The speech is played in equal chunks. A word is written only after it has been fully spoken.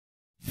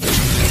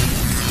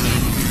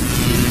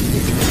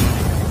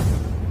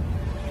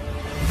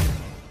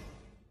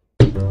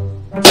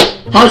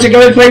How's it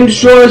going, Flame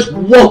Destroyers?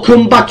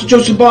 Welcome back to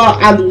Joseph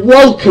Bar and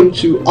welcome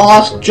to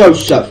Ask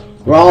Joseph,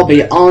 where I'll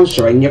be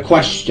answering your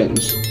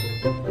questions.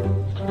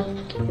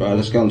 Right,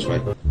 let's go on to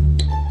it.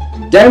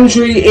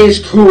 Demtree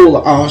is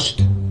cool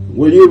asked,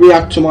 will you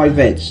react to my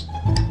vids?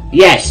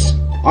 Yes,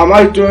 I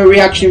might do a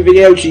reaction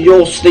video to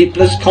your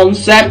sleepless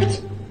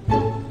concept.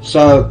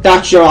 So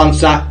that's your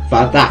answer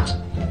for that.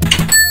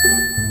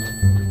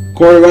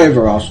 Corey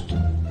Raver asked,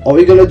 are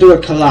we gonna do a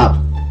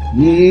collab?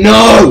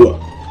 No!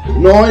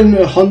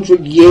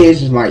 900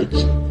 years,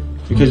 mate.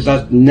 Because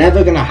that's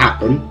never gonna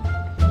happen.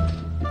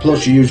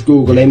 Plus you use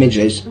Google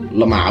Images,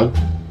 Lamau.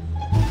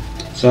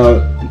 So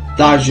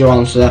that's your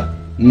answer,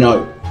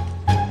 no.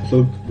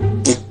 So,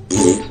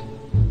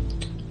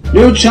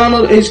 new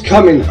channel is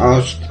coming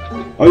asked,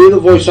 are you the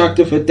voice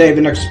actor for Dave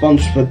and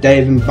Expunge for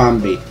Dave and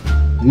Bambi?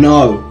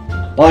 No.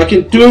 But I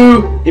can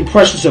do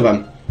impressions of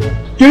them.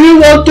 Do you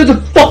want to the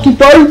fucking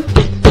phone?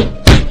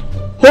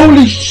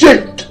 Holy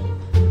shit!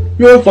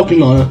 You're a fucking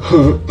liar.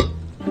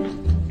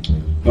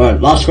 Right,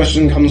 last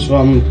question comes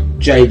from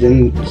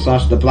Jaden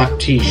 / the Black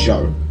Tea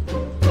Show.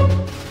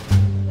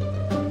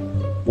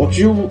 What do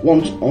you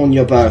want on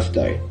your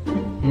birthday?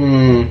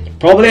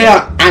 Probably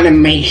an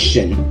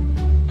animation.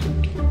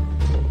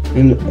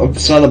 And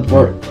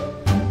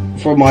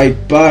for my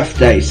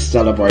birthday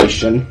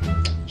celebration.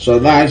 So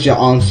that is your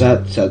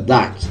answer to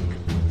that.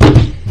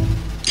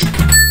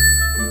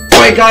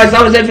 Alright guys,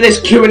 that was it for this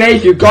Q&A.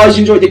 If you guys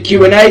enjoyed the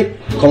Q&A,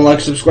 comment, like,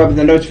 subscribe with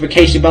the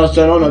notification bells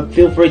turned on, and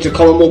feel free to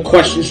comment more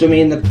questions for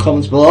me in the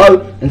comments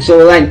below.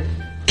 Until then,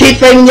 keep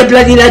flaming your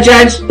bloody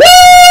legends! Woo!